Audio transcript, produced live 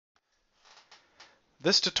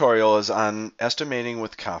This tutorial is on estimating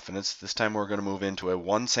with confidence. This time we're going to move into a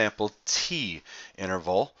one sample t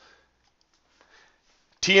interval.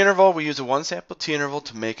 T-interval, we use a one sample t-interval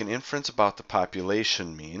to make an inference about the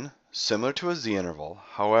population mean, similar to a z-interval.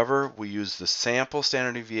 However, we use the sample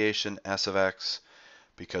standard deviation S of x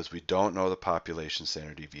because we don't know the population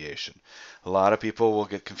standard deviation. A lot of people will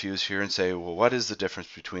get confused here and say, well, what is the difference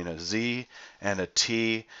between a z and a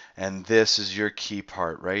t? And this is your key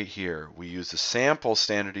part right here. We use the sample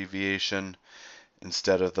standard deviation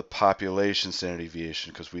instead of the population standard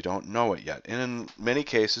deviation because we don't know it yet. And in many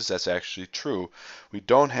cases, that's actually true. We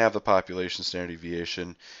don't have the population standard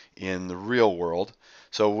deviation in the real world.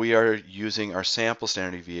 So we are using our sample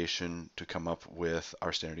standard deviation to come up with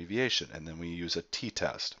our standard deviation. And then we use a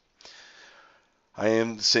t-test.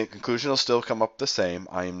 The same conclusion will still come up the same.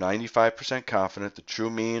 I am 95% confident the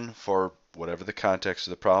true mean for whatever the context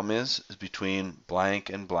of the problem is between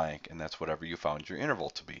blank, and that's whatever you found your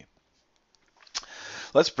interval to be.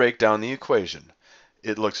 Let's break down the equation.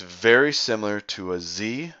 It looks very similar to a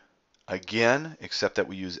z, again, except that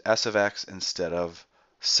we use S of x instead of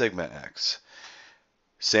sigma x.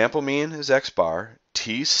 Sample mean is x bar.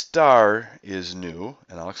 T star is new,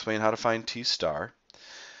 and I'll explain how to find T star.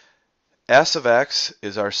 S of x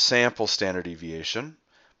is our sample standard deviation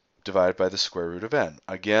divided by the square root of n.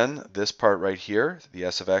 Again, this part right here, the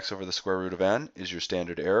S of x over the square root of n, is your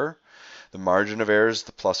standard error. The margin of error is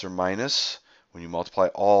the plus or minus when you multiply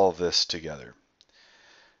all of this together.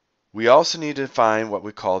 We also need to find what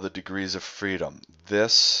we call the degrees of freedom.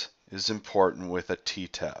 This is important with a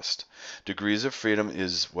t-test. Degrees of freedom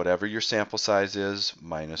is whatever your sample size is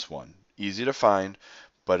minus 1. Easy to find,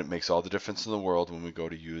 but it makes all the difference in the world when we go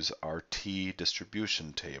to use our t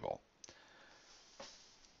distribution table.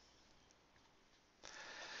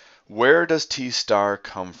 Where does T star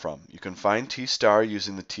come from? You can find T star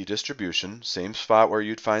using the T distribution, same spot where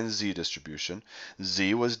you'd find Z distribution.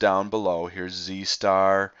 Z was down below, here's Z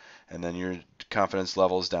star, and then your confidence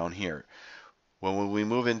level is down here. When we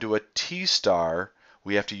move into a T star,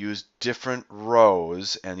 we have to use different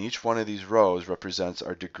rows, and each one of these rows represents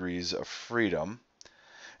our degrees of freedom.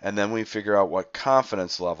 And then we figure out what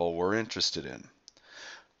confidence level we're interested in.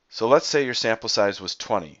 So let's say your sample size was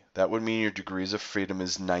 20. That would mean your degrees of freedom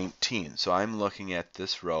is 19. So I'm looking at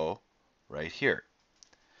this row right here.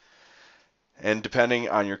 And depending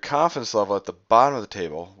on your confidence level at the bottom of the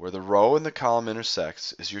table, where the row and the column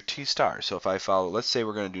intersects, is your T star. So if I follow, let's say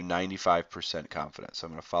we're going to do 95% confidence. So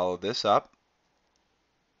I'm going to follow this up,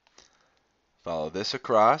 follow this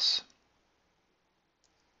across,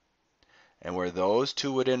 and where those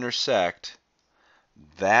two would intersect,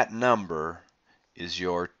 that number is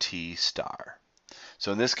your T star.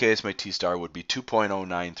 So in this case, my T star would be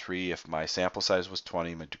 2.093. If my sample size was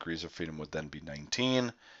 20, my degrees of freedom would then be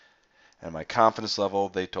 19. And my confidence level,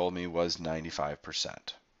 they told me, was 95%.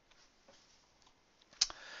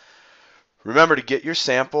 Remember to get your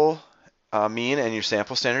sample mean and your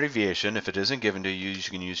sample standard deviation. If it isn't given to you, you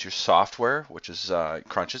can use your software, which is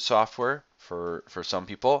Crunchit software for some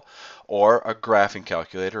people, or a graphing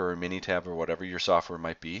calculator or a Minitab or whatever your software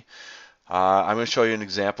might be. I'm going to show you an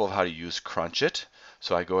example of how to use Crunchit.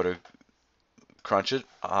 So I go to Crunchit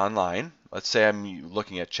online. Let's say I'm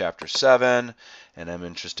looking at Chapter 7 and I'm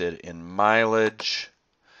interested in mileage,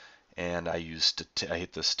 and I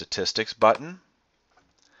hit the statistics button,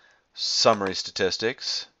 summary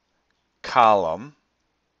statistics, column.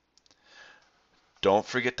 Don't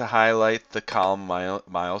forget to highlight the column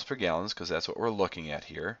miles per gallons because that's what we're looking at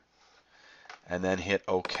here, and then hit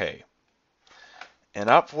OK. And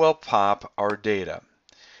up will pop our data.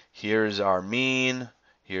 Here's our mean,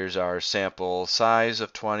 here's our sample size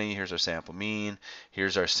of 20, here's our sample mean,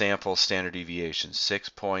 here's our sample standard deviation,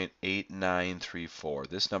 6.8934.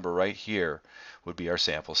 This number right here would be our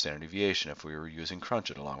sample standard deviation if we were using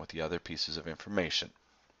Crunchit along with the other pieces of information.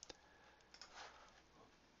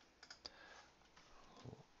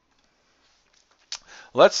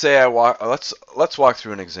 Let's say let's walk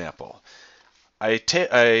through an example. I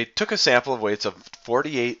took a sample of weights of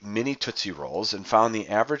 48 mini Tootsie Rolls and found the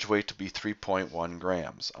average weight to be 3.1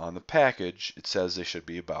 grams. On the package, it says they should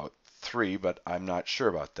be about 3, but I'm not sure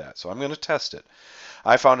about that, so I'm going to test it.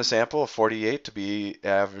 I found a sample of 48 to be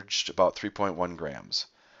averaged about 3.1 grams.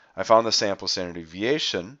 I found the sample standard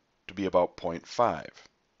deviation to be about 0.5.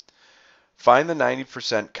 Find the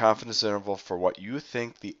 90% confidence interval for what you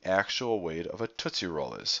think the actual weight of a Tootsie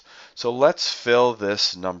Roll is. So let's fill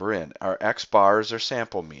this number in. Our X bar is our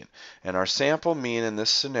sample mean. And our sample mean in this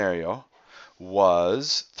scenario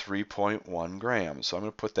was 3.1 grams. So I'm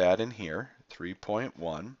going to put that in here,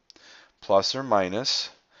 3.1 plus or minus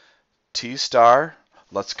T star.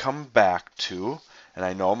 Let's come back to and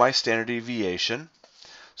I know my standard deviation.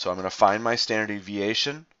 So I'm going to find my standard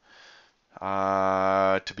deviation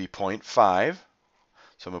to be 0.5.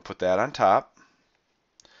 So I'm going to put that on top.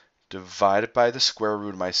 Divide it by the square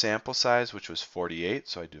root of my sample size, which was 48.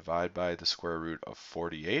 So I divide by the square root of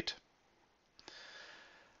 48.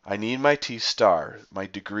 I need my t star. My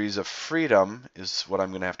degrees of freedom is what I'm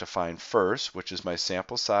going to have to find first, which is my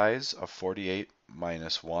sample size of 48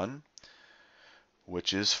 minus 1,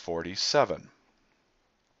 which is 47.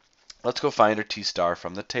 Let's go find our t star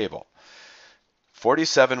from the table.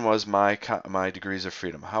 47 was my degrees of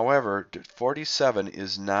freedom. However, 47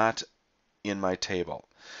 is not in my table.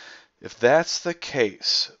 If that's the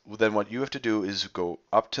case, then what you have to do is go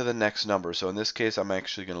up to the next number. So in this case, I'm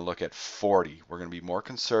actually going to look at 40. We're going to be more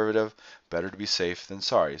conservative, better to be safe than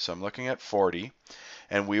sorry. So I'm looking at 40,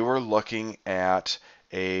 and we were looking at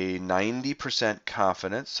a 90%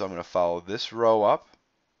 confidence. So I'm going to follow this row up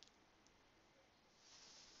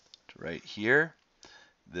to right here,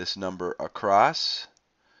 this number across,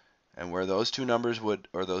 and where those two numbers would,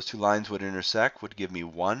 or those two lines would intersect would give me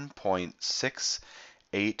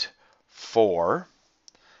 1.684.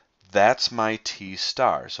 That's my t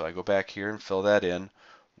star. So I go back here and fill that in.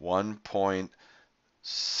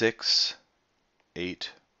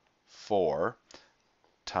 1.684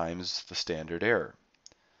 times the standard error.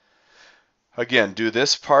 Again, do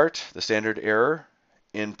this part, the standard error,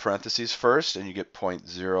 in parentheses first, and you get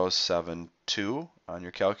 0.072 on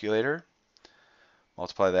your calculator.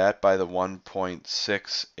 Multiply that by the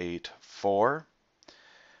 1.684,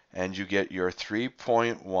 and you get your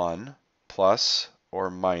 3.1 plus or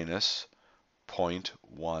minus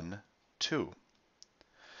 0.12.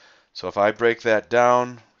 So if I break that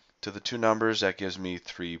down to the two numbers, that gives me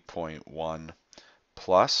 3.1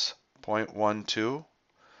 plus 0.12,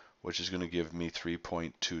 which is going to give me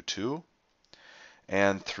 3.22,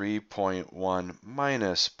 and 3.1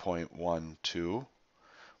 minus 0.12,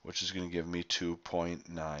 which is going to give me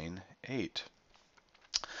 2.98.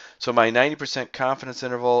 So my 90% confidence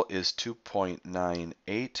interval is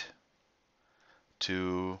 2.98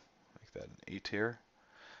 to, make that an 8 here,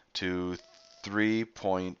 to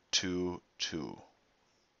 3.22.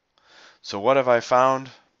 So what have I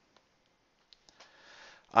found?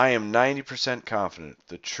 I am 90% confident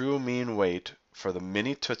the true mean weight for the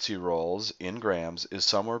mini Tootsie Rolls in grams is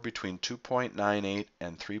somewhere between 2.98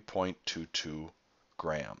 and 3.22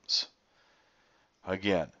 grams.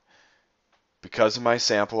 Again, because of my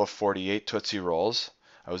sample of 48 Tootsie Rolls,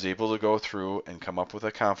 I was able to go through and come up with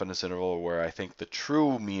a confidence interval where I think the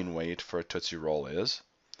true mean weight for a Tootsie Roll is,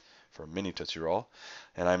 for a mini Tootsie Roll,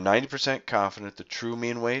 and I'm 90% confident the true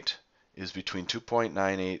mean weight is between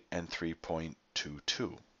 2.98 and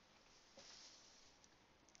 3.22.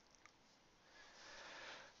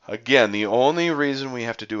 Again, the only reason we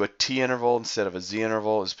have to do a t-interval instead of a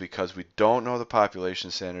z-interval is because we don't know the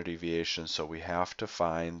population standard deviation, so we have to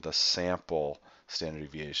find the sample standard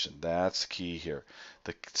deviation. That's key here.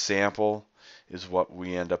 The sample is what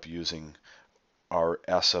we end up using our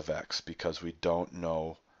S of x because we don't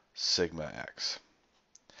know sigma x.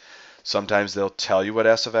 Sometimes they'll tell you what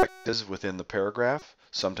S of x is within the paragraph.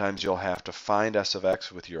 Sometimes you'll have to find S of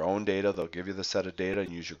x with your own data. They'll give you the set of data and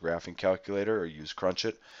use your graphing calculator or use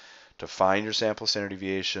Crunchit to find your sample standard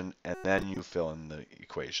deviation, and then you fill in the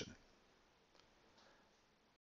equation.